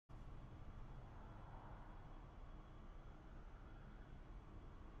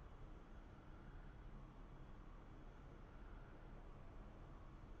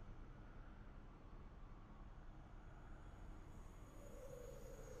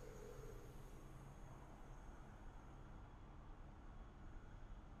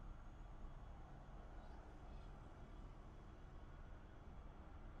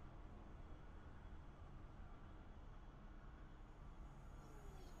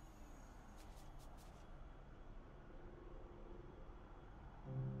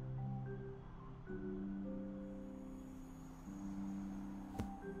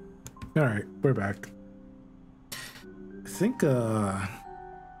All right, we're back. I think, yeah,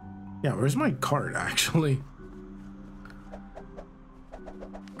 where's my card, actually?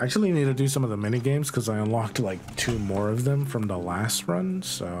 I actually need to do some of the mini games because I unlocked like 2 more of them from the last run,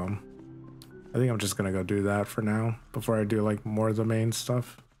 so I think I'm just gonna go do that for now before I do like more of the main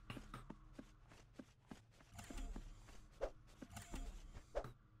stuff.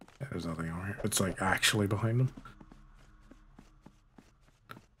 Yeah, there's nothing over here. It's like actually behind them.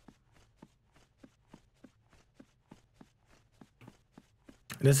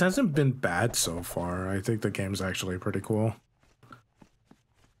 This hasn't been bad so far. I think the game's actually pretty cool.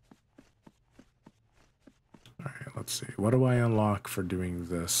 Alright, let's see. What do I unlock for doing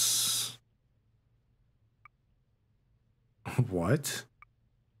this? What?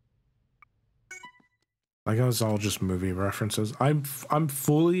 Like, it was all just movie references. I'm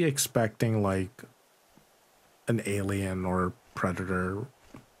fully expecting like an Alien or Predator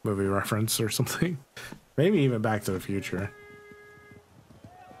movie reference or something. Maybe even Back to the Future.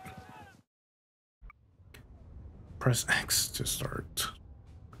 Press X to start.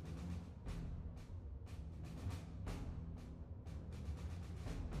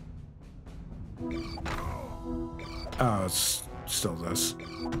 Oh, it's still this.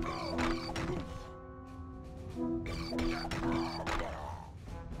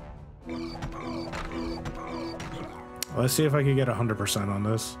 Let's see if I can get 100% on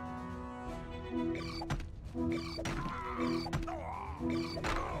this.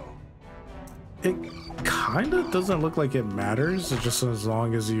 It kind of doesn't look like it matters, it's just as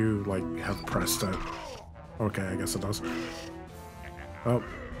long as you like have pressed it. Okay, I guess it does. Oh.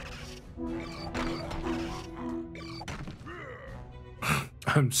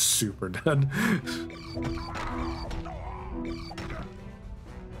 I'm super dead.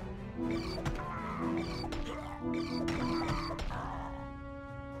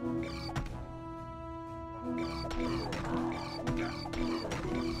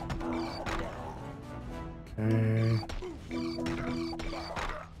 Okay.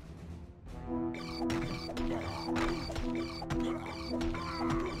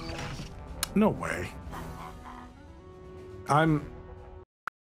 No way.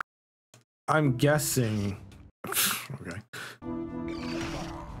 I'm guessing. Okay.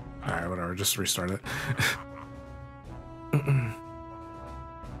 Alright, whatever, just restart it.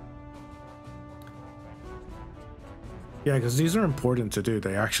 Yeah, because these are important to do.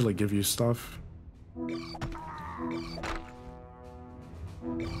 They actually give you stuff.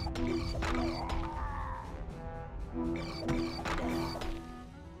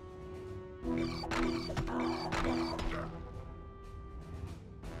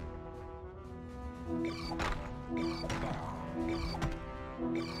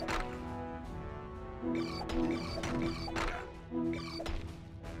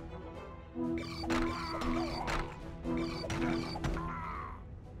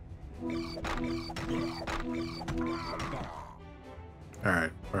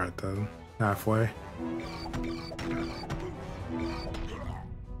 Alright, we're at the halfway.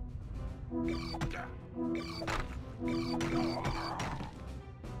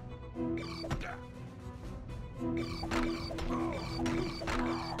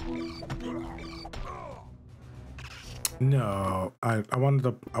 No, I want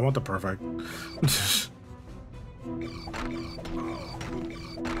the perfect.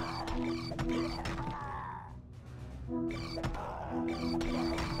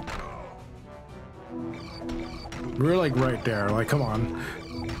 We're like right there, like come on.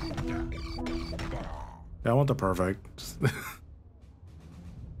 I want the perfect.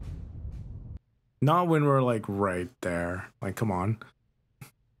 Not when we're like right there. Like come on.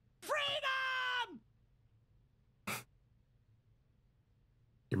 Freedom!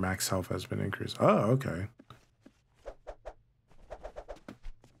 Your max health has been increased. Oh, okay.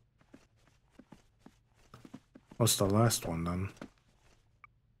 What's the last one then?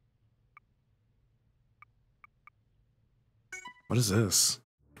 What is this?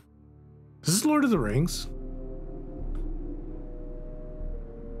 Is this Lord of the Rings?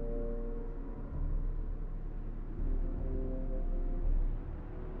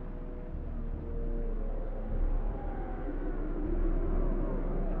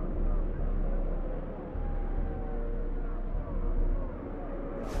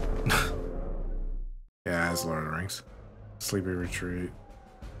 Yeah, it's Lord of the Rings. Sleepy Retreat.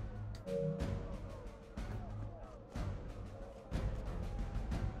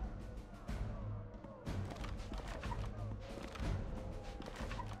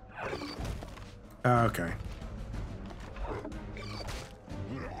 Okay.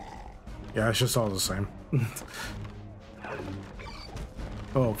 Yeah, it's just all the same.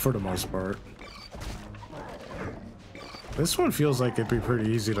 Oh, for the most part. This one feels like it'd be pretty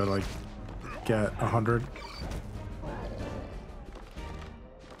easy to, like, get 100.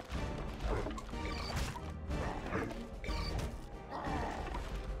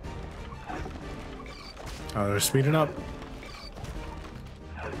 Oh, they're speeding up.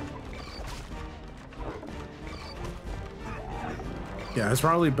 Yeah, it's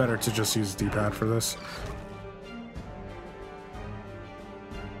probably better to just use D-pad for this.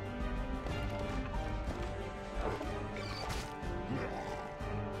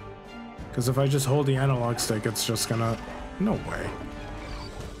 Because if I just hold the analog stick, it's just gonna... No way.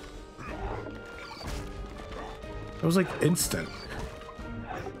 It was like instant.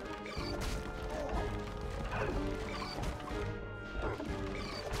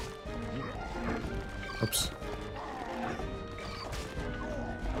 Oops.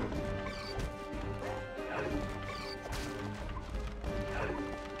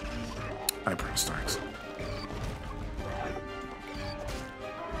 I pressed X.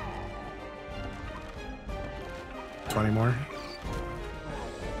 More.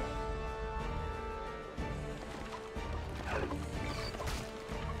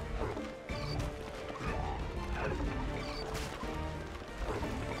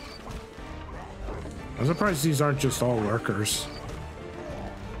 I'm surprised these aren't just all lurkers.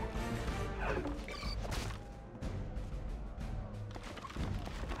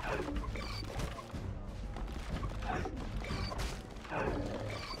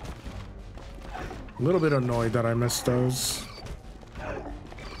 A little bit annoyed that I missed those.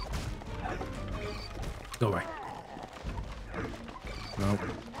 Go away. Nope.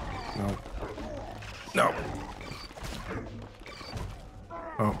 Nope. Nope.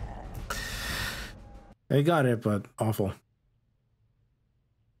 Oh. They got it, but awful.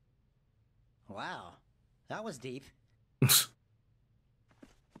 Wow. That was deep.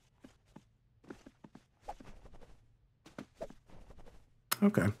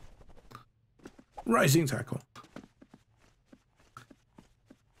 Okay. Rising tackle.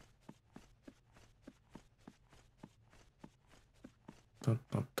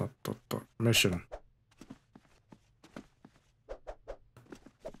 Mission.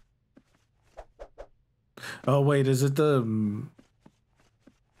 Oh wait, is it the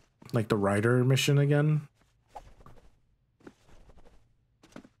like the rider mission again?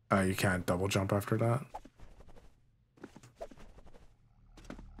 You can't double jump after that.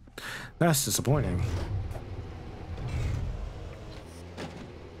 That's disappointing.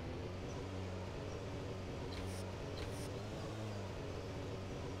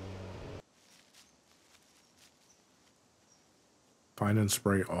 Find and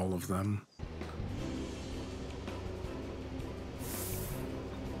spray all of them.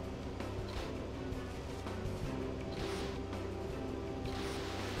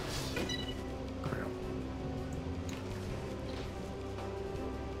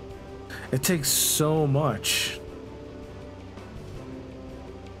 It takes so much.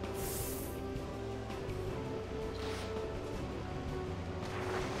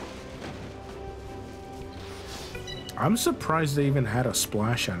 I'm surprised they even had a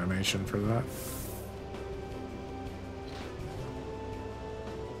splash animation for that.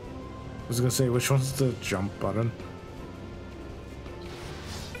 I was gonna say, which one's the jump button?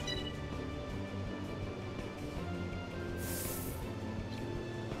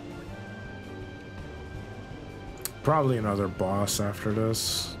 Probably another boss after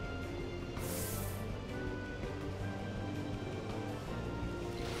this.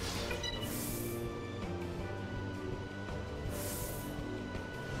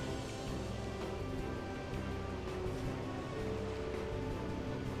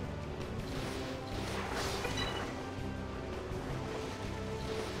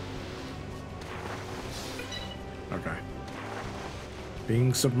 Okay.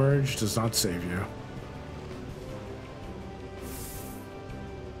 Being submerged does not save you.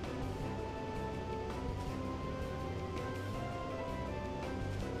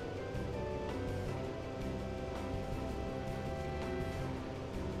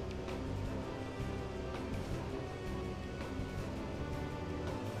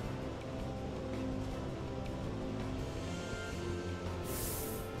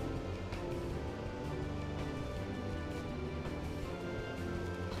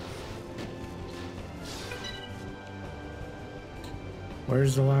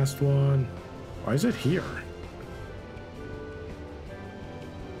 Where's the last one? Why is it here?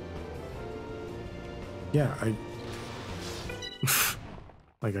 Yeah,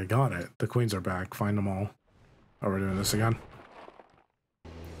 like I got it. The queens are back. Find them all. Oh, we're doing this again?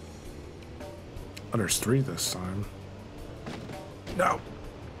 Oh, there's 3 this time. No!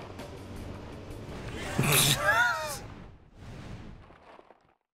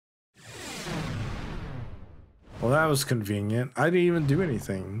 Well, that was convenient. I didn't even do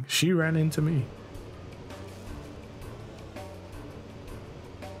anything. She ran into me.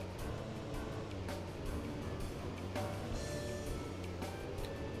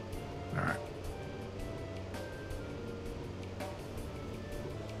 All right.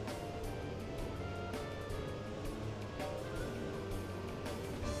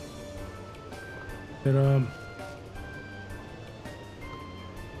 Hit him.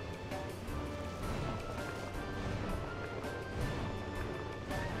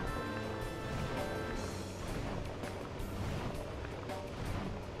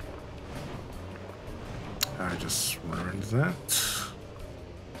 I just ruined that.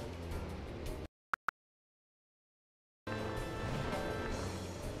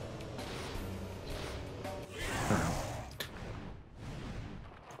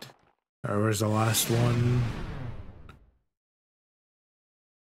 Alright, where's the last one?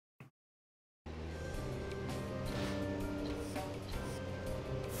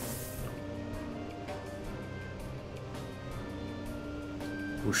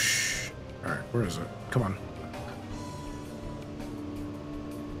 Whoosh. Alright, where is it? Come on.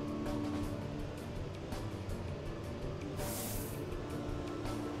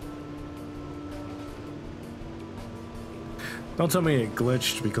 Don't tell me it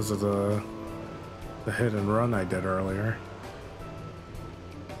glitched because of the hit and run I did earlier.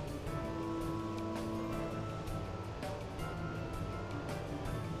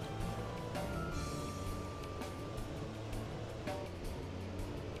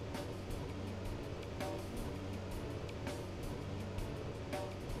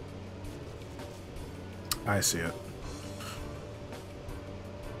 I see it.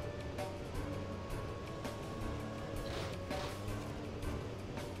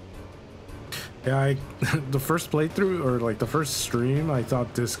 Yeah, the first playthrough, or like the first stream, I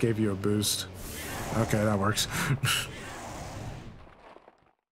thought this gave you a boost. Okay, that works.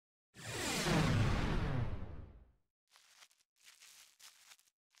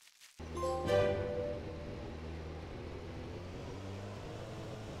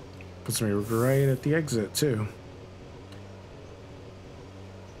 Puts me right at the exit, too.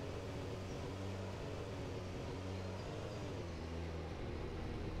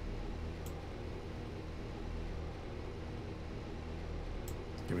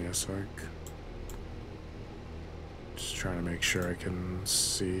 Give me a sec. Just trying to make sure I can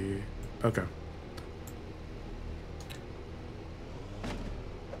see. Okay.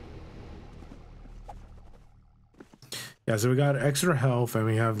 Yeah, so we got extra health and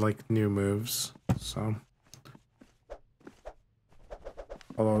we have like new moves. So,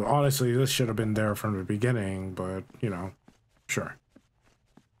 although honestly, this should have been there from the beginning, but you know, sure.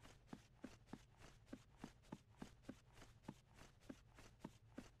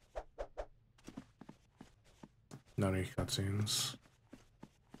 No new cutscenes.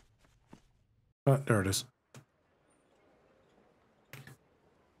 Oh, there it is.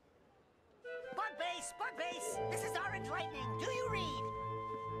 Bug base, this is Orange Lightning. Do you read?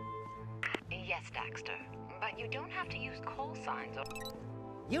 Yes, Daxter, but you don't have to use call signs or...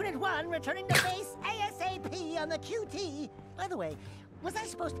 Unit 1 returning to base ASAP on the QT. By the way, was I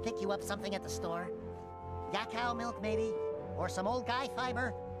supposed to pick you up something at the store? Yak cow milk, maybe? Or some old guy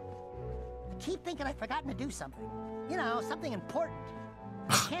fiber? I keep thinking I've forgotten to do something. You know, something important.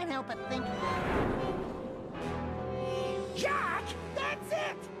 I can't help but think... Jack! That's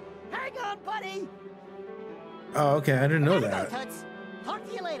it! Hang on, buddy! Oh, okay, I didn't know Gotta that. go, Toots. Talk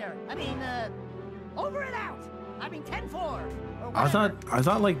to you later. I mean, over and out. I mean, 10-4. I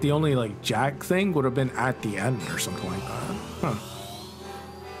thought like the only like Jack thing would have been at the end or something like that. Huh.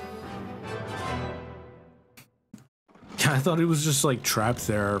 Yeah, I thought he was just like trapped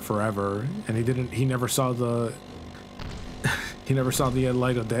there forever, and he never saw the he never saw the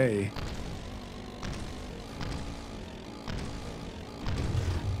light of day.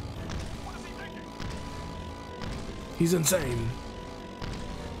 He's insane.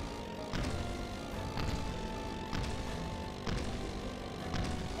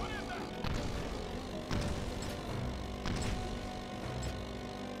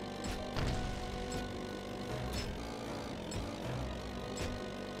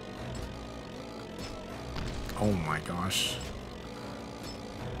 Oh my gosh.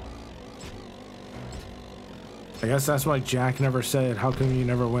 I guess that's why Jack never said, "How come you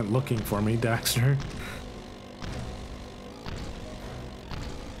never went looking for me, Daxter?"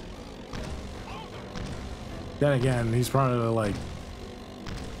 Then again, he's probably like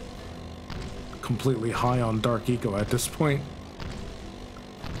completely high on Dark Eco at this point.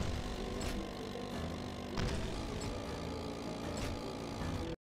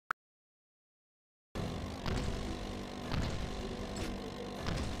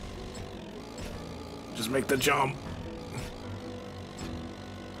 Just make the jump.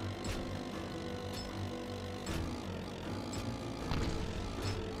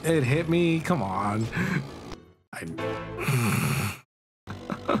 It hit me. Come on.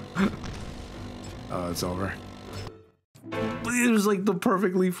 Oh, it's over. It was like the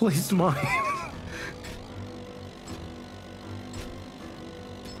perfectly placed mine.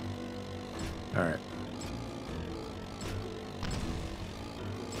 All right.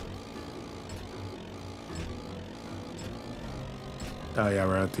 Oh yeah,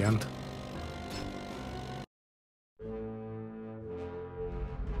 we're at the end.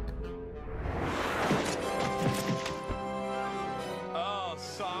 Oh,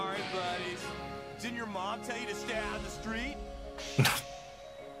 sorry, buddies. Didn't your mom tell you to stay out of the street?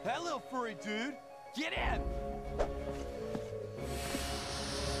 That little furry dude, get in!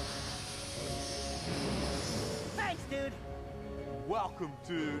 Thanks, dude. Welcome,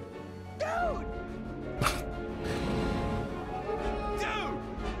 dude. Dude! Dude!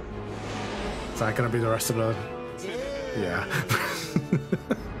 Is that gonna be the rest of the? Yeah.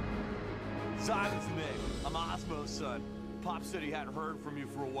 Simon's the name. I'm Osmo's son. Pop said he hadn't heard from you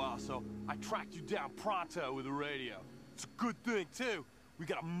for a while, so I tracked you down pronto with the radio. It's a good thing, too. We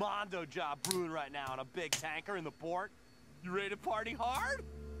got a Mondo job brewing right now on a big tanker in the port. You ready to party hard?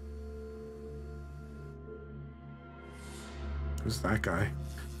 Who's that guy?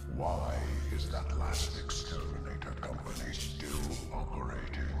 Why is that last exterminator company still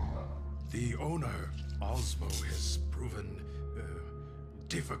operating? The owner, Osmo, has proven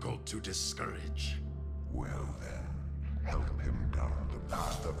difficult to discourage. Well then, help him down the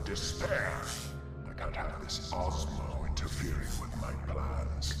path of despair. I can't have this Osmo interfering with my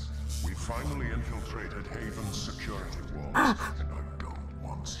plans. We finally infiltrated Haven's security walls, and I don't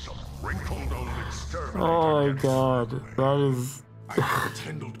want some wrinkled old exterminator. Oh my getting god, in the way. that is. I haven't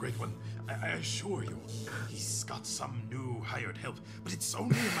handled Great One. I assure you, he's got some new hired help, but it's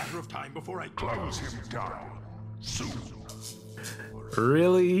only a matter of time before I Close him down soon.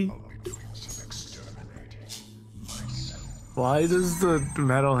 Really? I'll be doing some exterminating myself. Why does the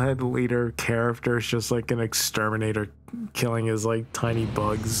metalhead leader character is just like an exterminator killing his like tiny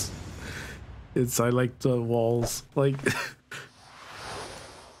bugs inside like the walls? Like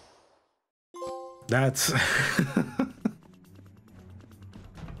that's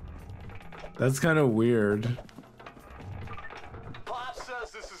that's kind of weird. Pop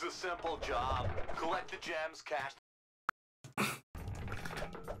says this is a simple job. Collect the gems, cash.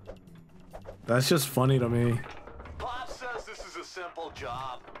 That's just funny to me. Pop says this is a simple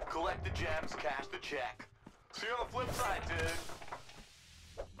job. Collect the gems, cash the check. See you on the flip side, dude.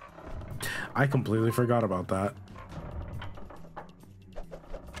 I completely forgot about that.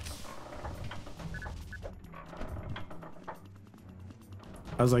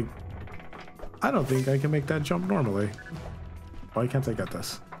 I was like, I don't think I can make that jump normally. Why can't I get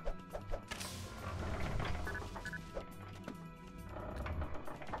this?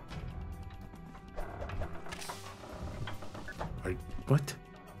 Like, what?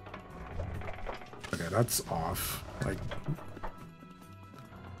 Okay, that's off. Like,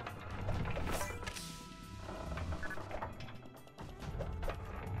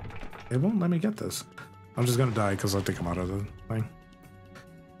 it won't let me get this. I'm just gonna die because I think I'm out of the thing.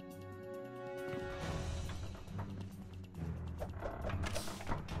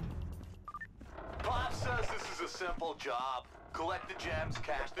 Pop says this is a simple job. Collect the gems,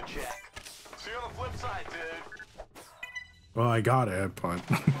 cash the check. See you on the flip side, dude. Well, I got it, but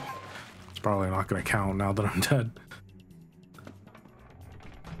it's probably not gonna count now that I'm dead.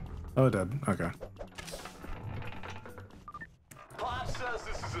 Oh, dead. Okay. Pop says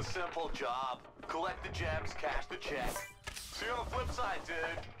this is a simple job. Collect the gems, cash the check. See you on the flip side, dude.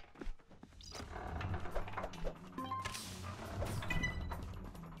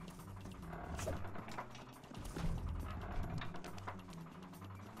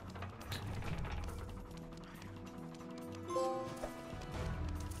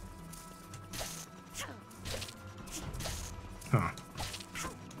 Huh.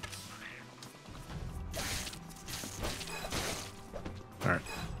 All right.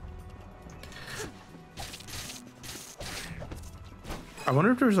 I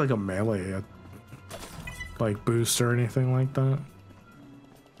wonder if there's like a melee, like boost or anything like that.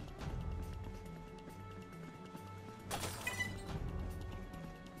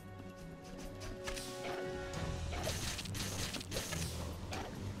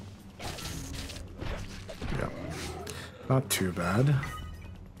 Yeah, not too bad.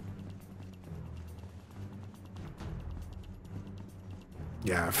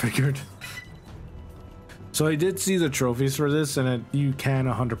 Yeah, I figured. So I did see the trophies for this, and you can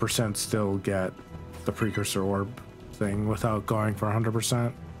 100% still get the precursor orb thing without going for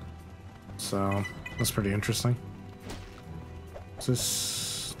 100%. So that's pretty interesting. Is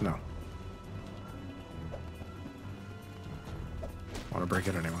this... no. Want to break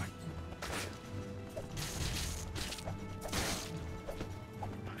it anyway.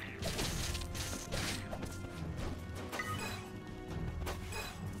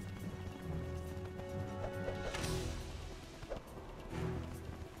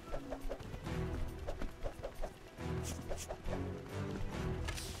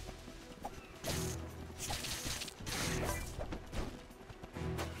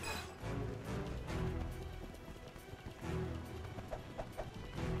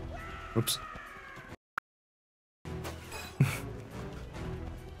 Oops.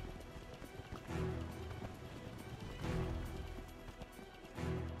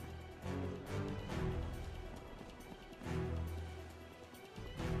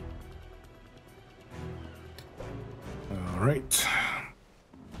 All right.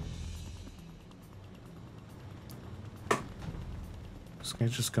 This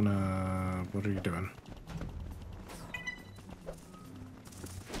guy's just gonna... what are you doing?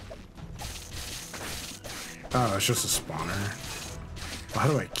 Oh, it's just a spawner. How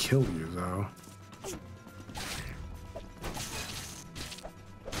do I kill you, though?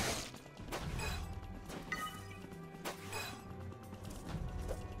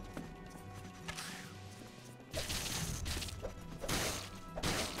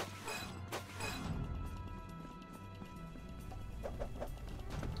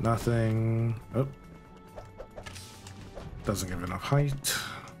 Nothing. Oh. Doesn't give enough height.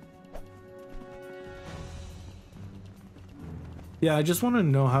 Yeah, I just want to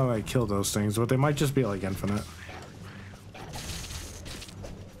know how I kill those things, but they might just be like infinite.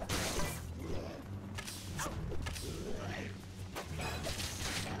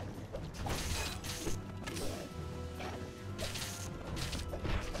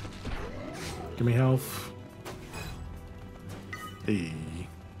 Give me health. Hey.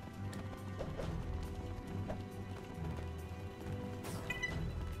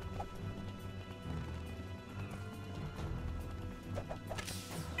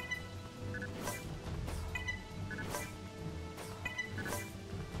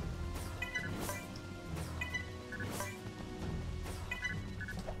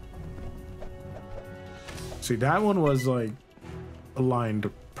 See, that one was like aligned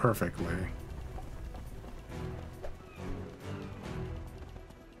perfectly.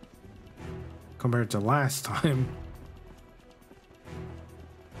 Compared to last time.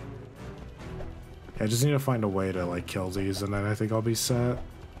 Yeah, I just need to find a way to like kill these and then I think I'll be set.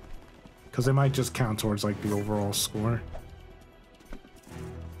 Because they might just count towards like the overall score.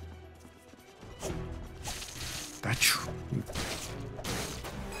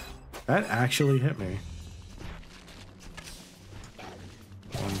 That actually hit me.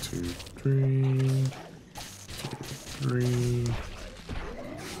 1, 2, 3. 3.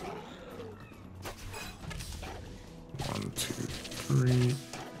 1, 2, 3.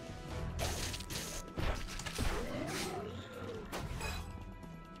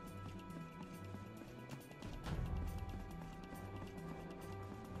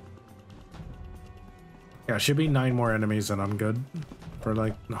 Yeah, should be 9 more enemies and I'm good for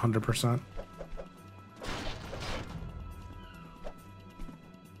like 100%.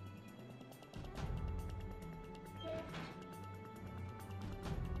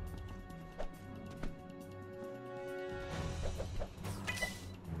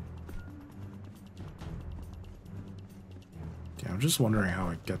 Yeah, I'm just wondering how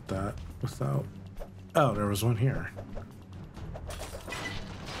I get that without... Oh, there was one here.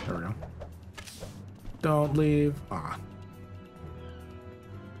 There we go. Don't leave. Ah.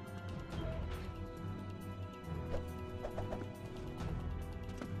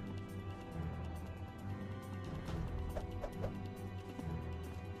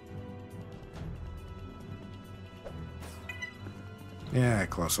 Yeah,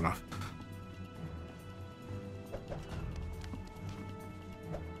 close enough.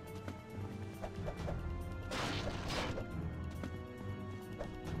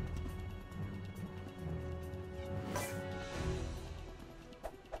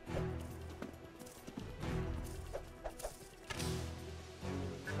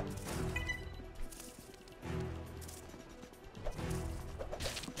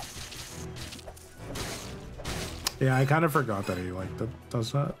 Yeah, I kind of forgot that he like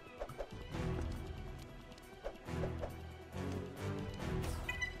does that.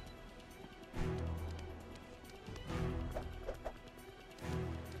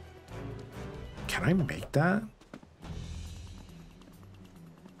 Can I make that?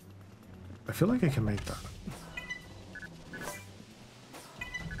 I feel like I can make that.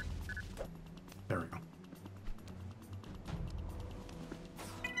 There we go.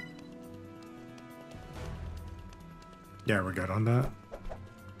 Yeah, we're good on that.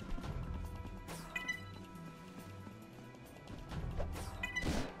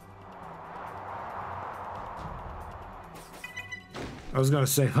 I was gonna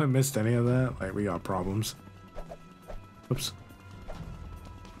say if I missed any of that, like we got problems. Oops.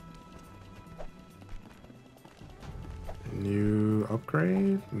 New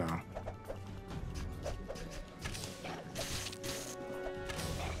upgrade? No.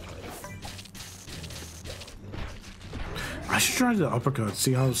 I should try the uppercut,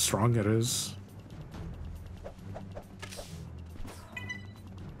 see how strong it is.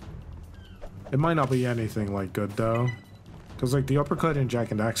 It might not be anything like good though. Because like the uppercut in Jak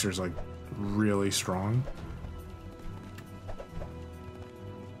and Daxter is like really strong.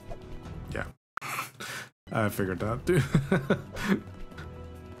 Yeah. I figured that, dude.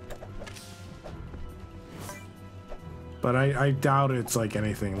 But I doubt it's like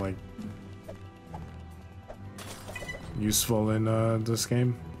anything like useful in this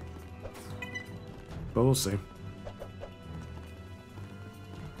game. But we'll see.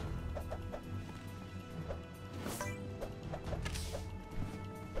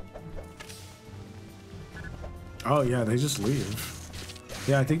 Oh yeah, they just leave.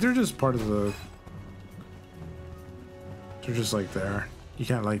 Yeah, I think they're just part of the... They're just like there. You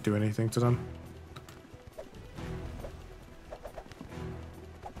can't like do anything to them.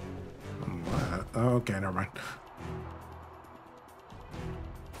 What? Oh, okay, never mind.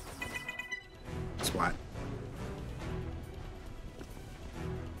 Splat.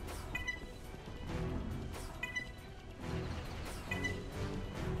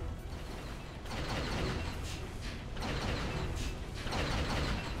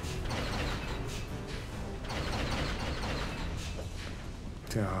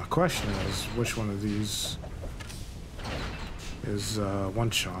 The question is, which one of these is one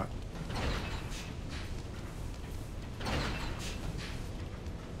shot?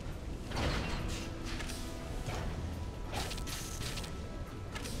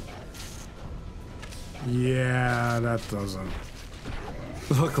 Yeah, that doesn't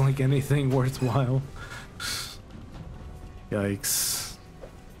look like anything worthwhile. Yikes.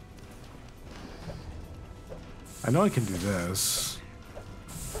 I know I can do this.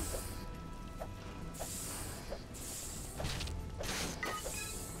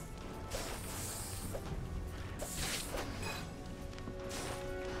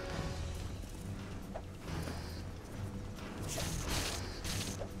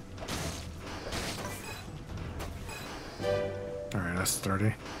 Alright, that's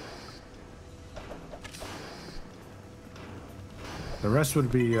 30. The rest would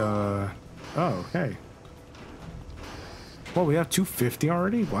be, oh, okay. Well, we have 250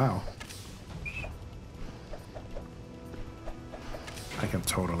 already? Wow. I can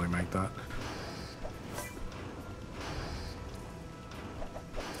totally make that.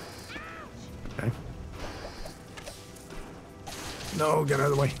 Okay. No, get out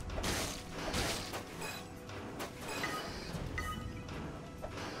of the way.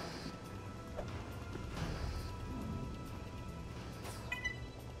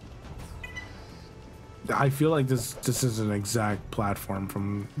 I feel like this is an exact platform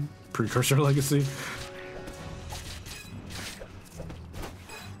from Precursor Legacy.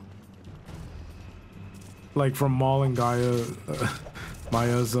 Like from Maul and Gaia,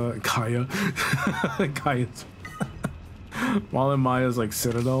 Maya's Gaia, Gaia's Maul and Maya's like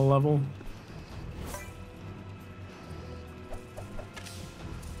Citadel level.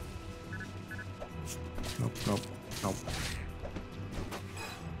 Nope, nope, nope.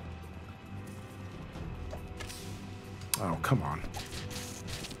 Oh, come on.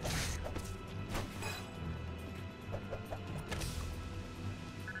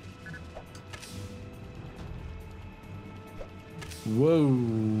 Whoa,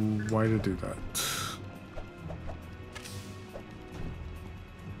 why did it do that?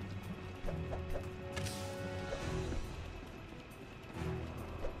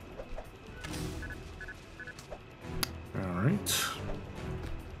 All right.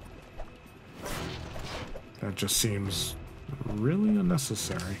 That just seems really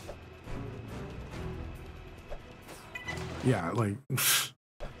unnecessary. Yeah, like...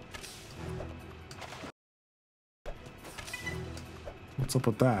 What's up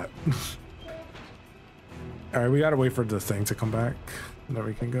with that? Alright, we gotta wait for the thing to come back. And then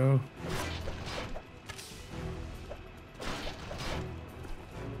we can go.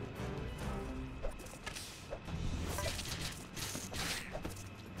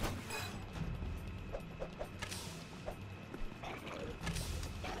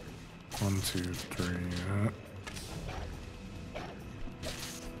 1, 2, 3.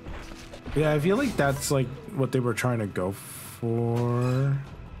 Yeah, I feel like that's like what they were trying to go for.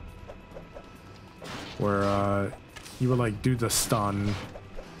 Where you would like do the stun.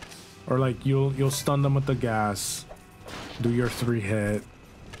 Or like you'll stun them with the gas, do your 3-hit,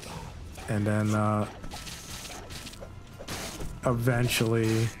 and then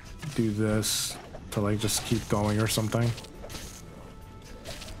eventually do this to like just keep going or something.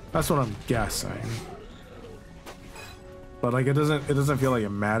 That's what I'm guessing. But like it doesn't feel like it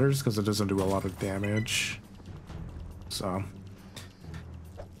matters because it doesn't do a lot of damage. So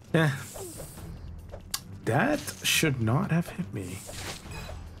yeah. That should not have hit me.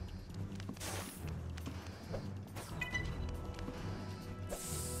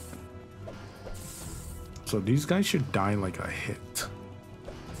 So these guys should die in like a hit.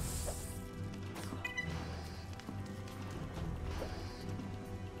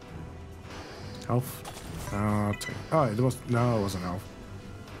 Health? Oh, it was no, it wasn't health.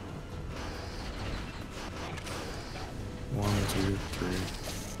 1, 2, 3.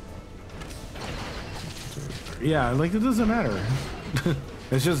 2, 3. Yeah, like it doesn't matter.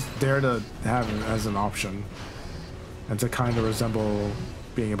 It's just there to have it as an option, and to kind of resemble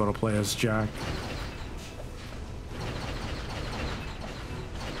being able to play as Jak.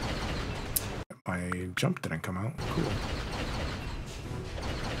 My jump didn't come out. Cool.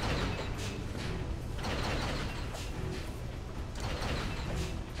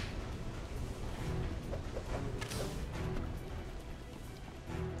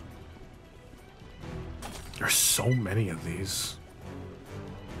 There's so many of these.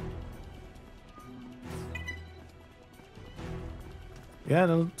 Yeah,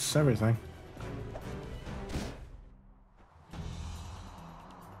 that's everything.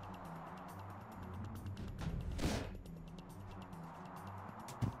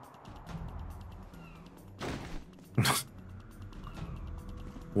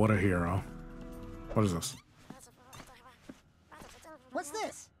 What a hero. What is this? What's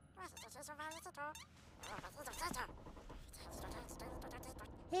this?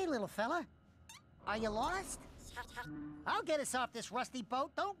 Hey, little fella. Are you lost? I'll get us off this rusty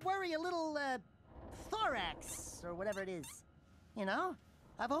boat. Don't worry, a little, thorax, or whatever it is. You know,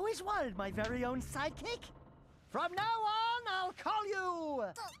 I've always wanted my very own sidekick. From now on, I'll call you...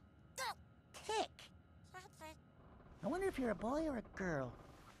 Tick. I wonder if you're a boy or a girl.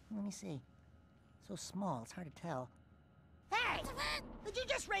 Let me see. So small, it's hard to tell. Hey! Did you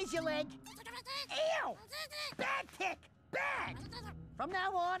just raise your leg? Ew! Bad Tick! Bad! From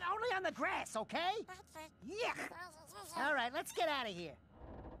now on, only on the grass, okay? Yeah. All right, let's get out of here.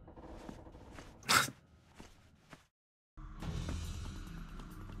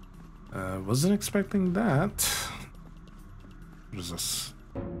 Wasn't expecting that. What is this?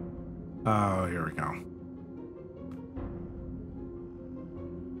 Oh, here we go.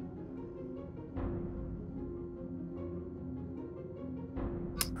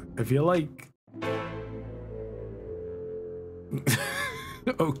 I feel like...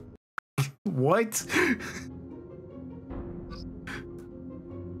 Oh, what?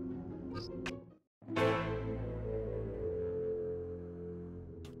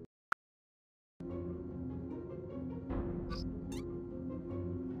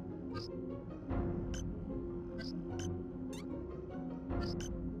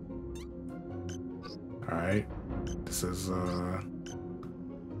 All right, this is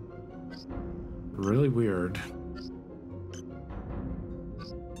really weird.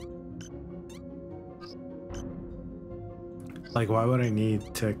 Like, why would I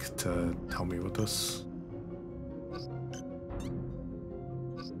need Tick to tell me what this?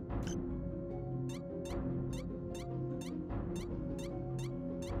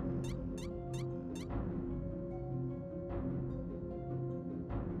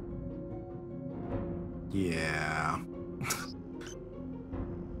 Yeah.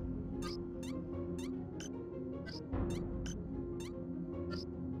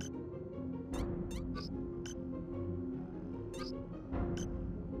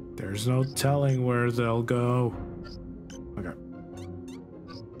 There's no telling where they'll go. Okay.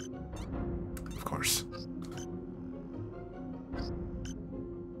 Of course.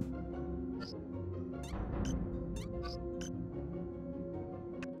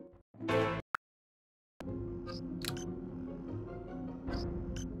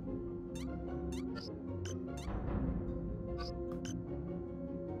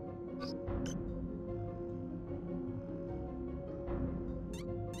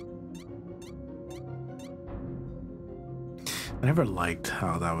 I never liked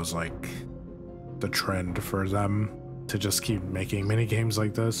how that was like the trend for them to just keep making mini games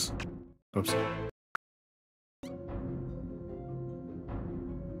like this. Oops.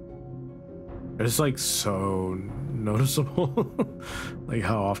 It's like so noticeable, like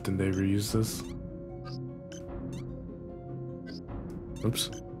how often they reuse this. Oops.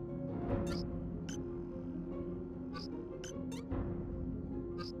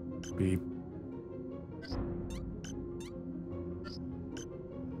 Beep.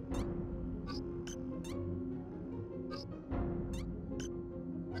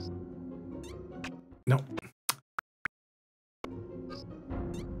 No.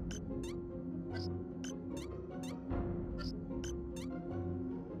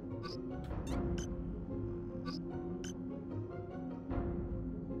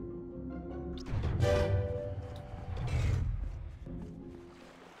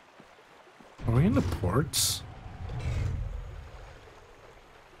 Are we in the ports?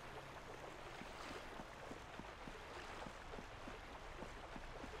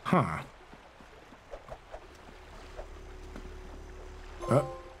 Huh.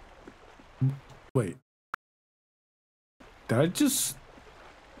 Wait. Did I just...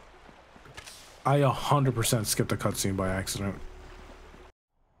 I 100% skipped a cutscene by accident.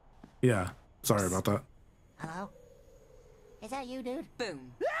 Yeah. Sorry about that. Hello? Is that you, dude?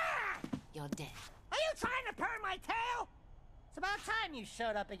 Boom. You're dead. Are you trying to perm my tail? It's about time you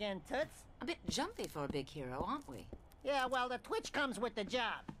showed up again, Toots. A bit jumpy for a big hero, aren't we? Yeah, well, the twitch comes with the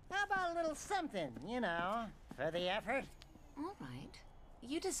job. How about a little something, you know, for the effort? All right.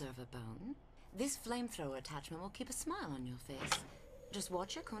 You deserve a bone. This flamethrower attachment will keep a smile on your face. Just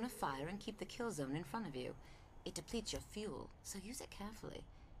watch your cone of fire and keep the kill zone in front of you. It depletes your fuel, so use it carefully.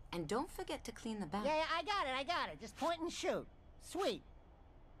 And don't forget to clean the back. Yeah, I got it. Just point and shoot. Sweet.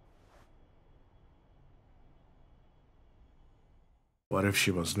 What if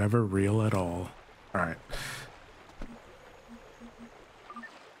she was never real at all? Alright.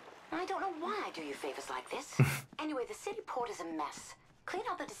 I don't know why I do you favors like this. Anyway, the city port is a mess. Clean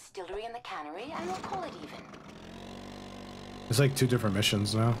out the distillery and the cannery, and we'll call it even. It's like 2 different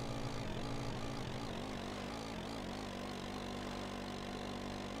missions now.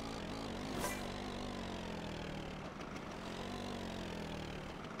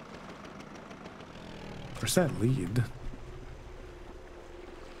 Where's that lead?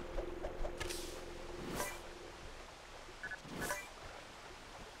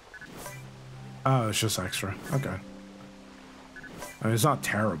 Oh, it's just extra. Okay. I mean, it's not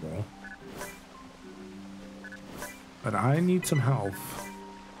terrible. But I need some help.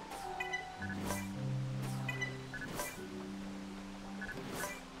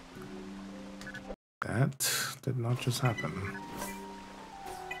 That did not just happen.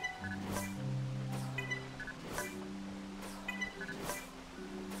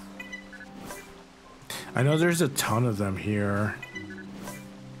 I know there's a ton of them here.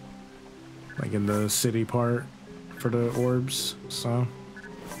 Like in the city part for the orbs, so.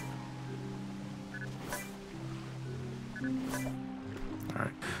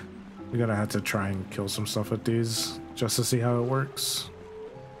 Alright. We're gonna have to try and kill some stuff with these just to see how it works.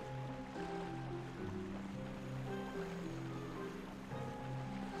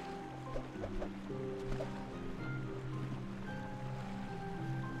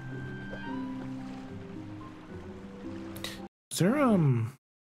 Is there,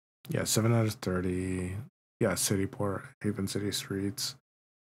 yeah, 7 out of 30. Yeah, City Port, Haven City Streets.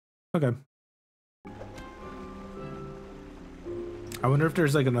 Okay. I wonder if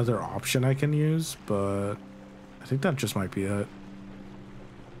there's like another option I can use, but I think that just might be it.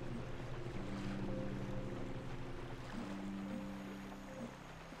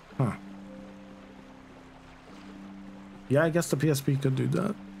 Huh. Yeah, I guess the PSP could do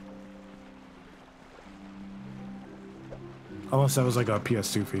that. Unless that was like a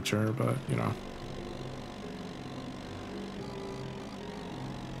PS2 feature, but you know.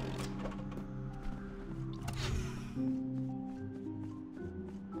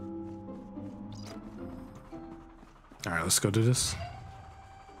 All right, let's go do this.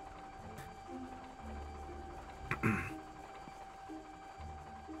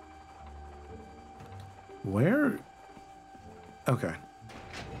 Where? Okay.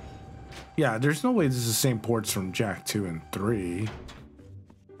 Yeah, there's no way this is the same ports from Jak 2 and 3.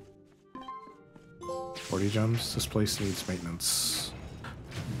 40 gems. This place needs maintenance.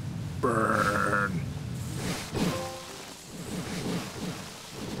 Burn.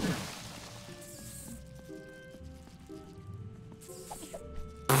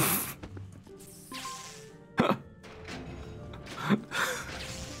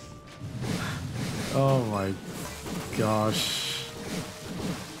 Oh my gosh.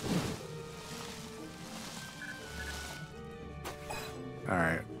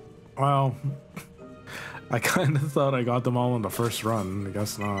 Well, I kind of thought I got them all in the first run. I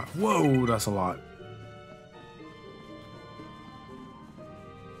guess not. Whoa, that's a lot.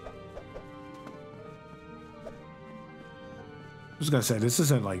 I was gonna say, this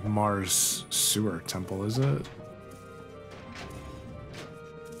isn't like Mars Sewer Temple, is it?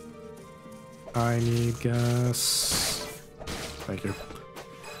 I need gas. Thank you.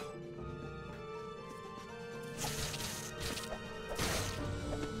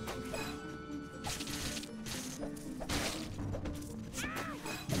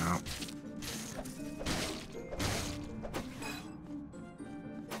 No.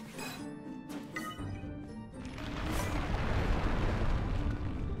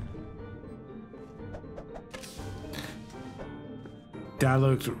 That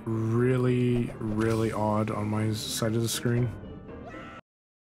looked really, really odd on my side of the screen.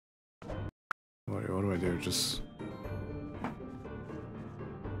 Wait, what do I do? Just...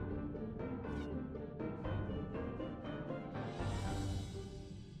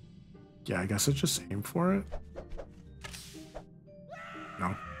 Yeah, I guess I just aim for it.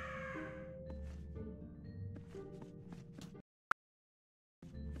 No.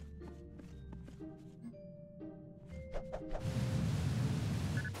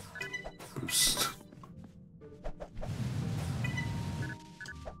 Boost.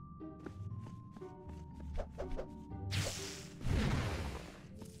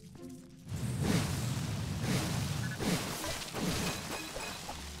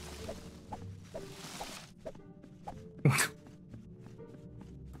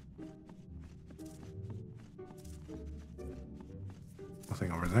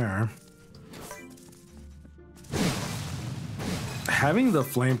 Nothing over there. Having the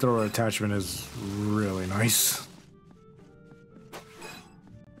flamethrower attachment is really nice.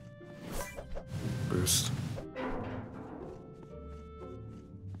 Boost.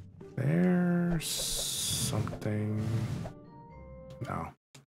 There's something. No,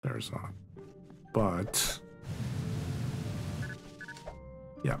 there's not. But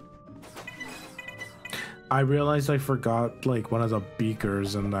yeah. I realized I forgot like one of the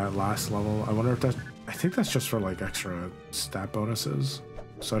beakers in that last level. I wonder if that, I think that's just for like extra stat bonuses.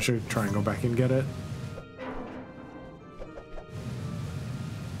 So I should try and go back and get it.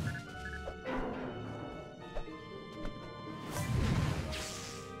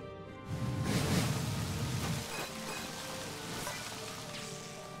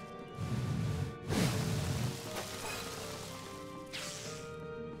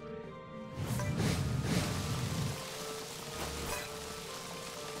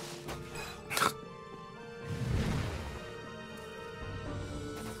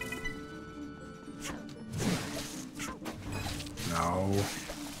 No.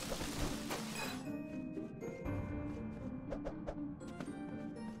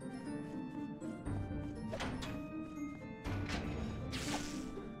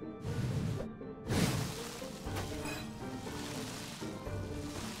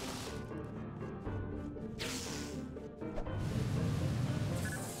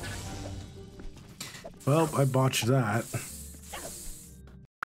 Well, I botched that.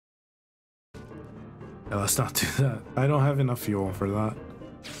 Yeah, let's not do that. I don't have enough fuel for that.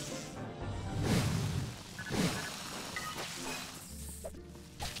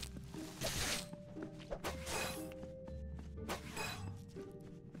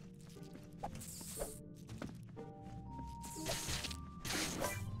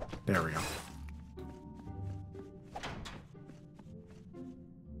 There we go.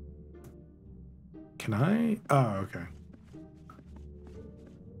 Can I? Oh, okay.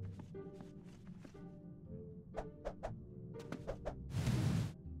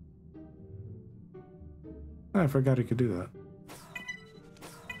 I forgot he could do that.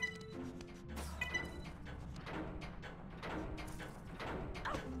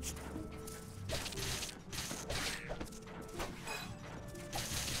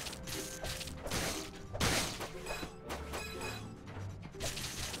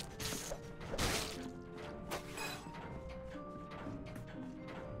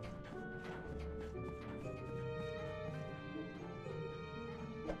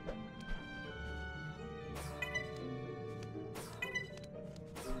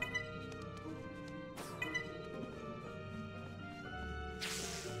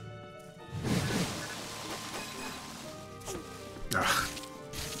 Ugh.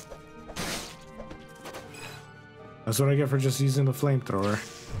 That's what I get for just using the flamethrower.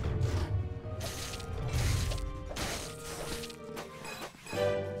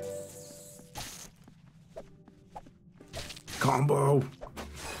 Combo.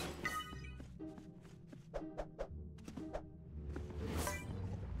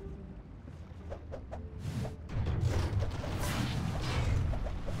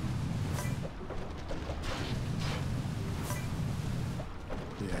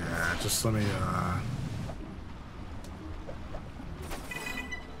 just let me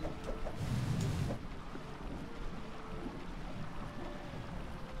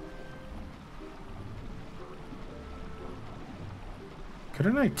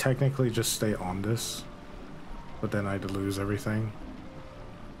couldn't I technically just stay on this? But then I'd lose everything.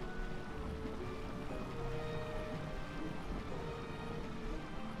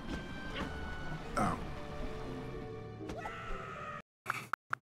 Oh.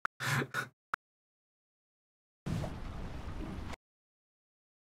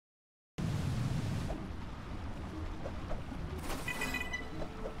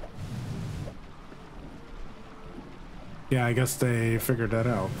 Yeah, I guess they figured that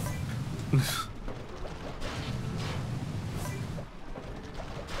out.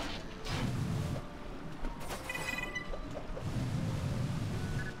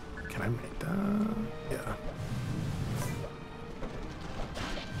 Can I make that? Yeah.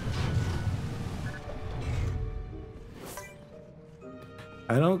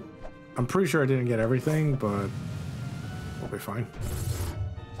 I'm pretty sure I didn't get everything, but we'll be fine.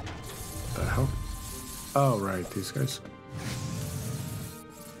 The hell? Oh, right, these guys.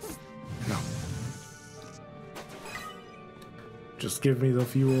 No. Just give me the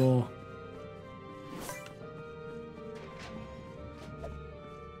fuel.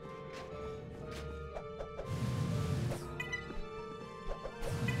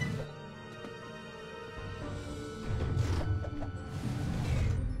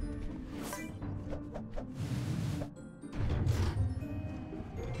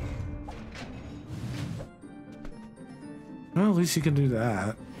 Well, at least you can do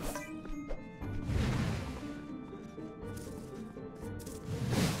that.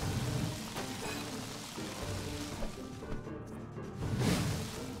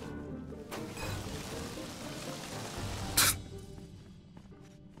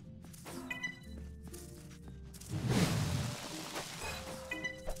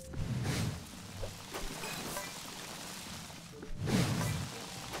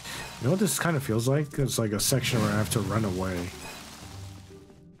 You know what this kind of feels like? It's like a section where I have to run away.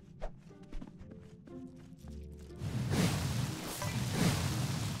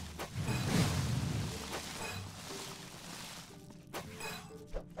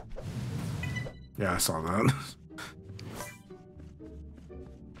 Yeah, I saw that.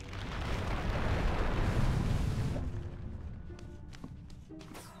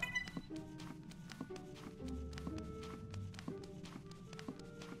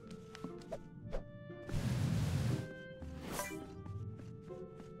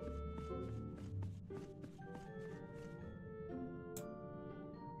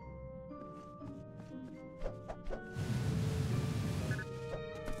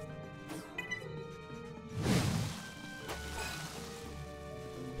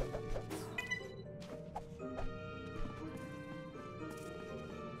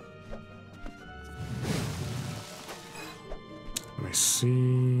 Let me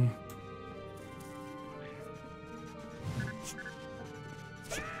see.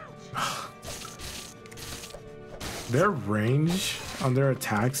 Their range on their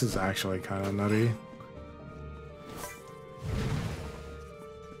attacks is actually kind of nutty.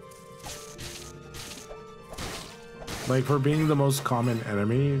 Like, for being the most common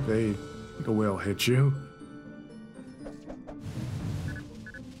enemy, they will hit you.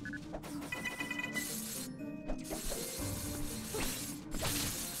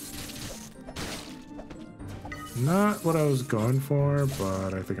 Not what I was going for,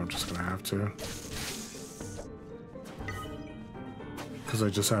 but I think I'm just gonna have to. Because I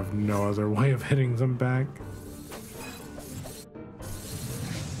just have no other way of hitting them back.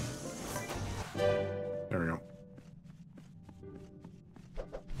 There we go.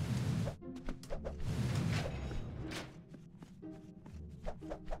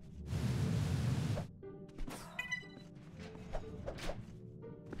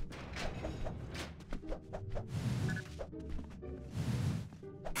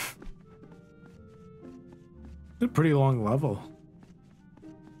 It's a pretty long level.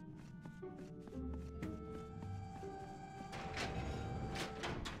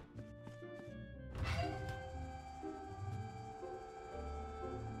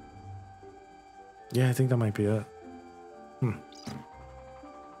 Yeah, I think that might be it.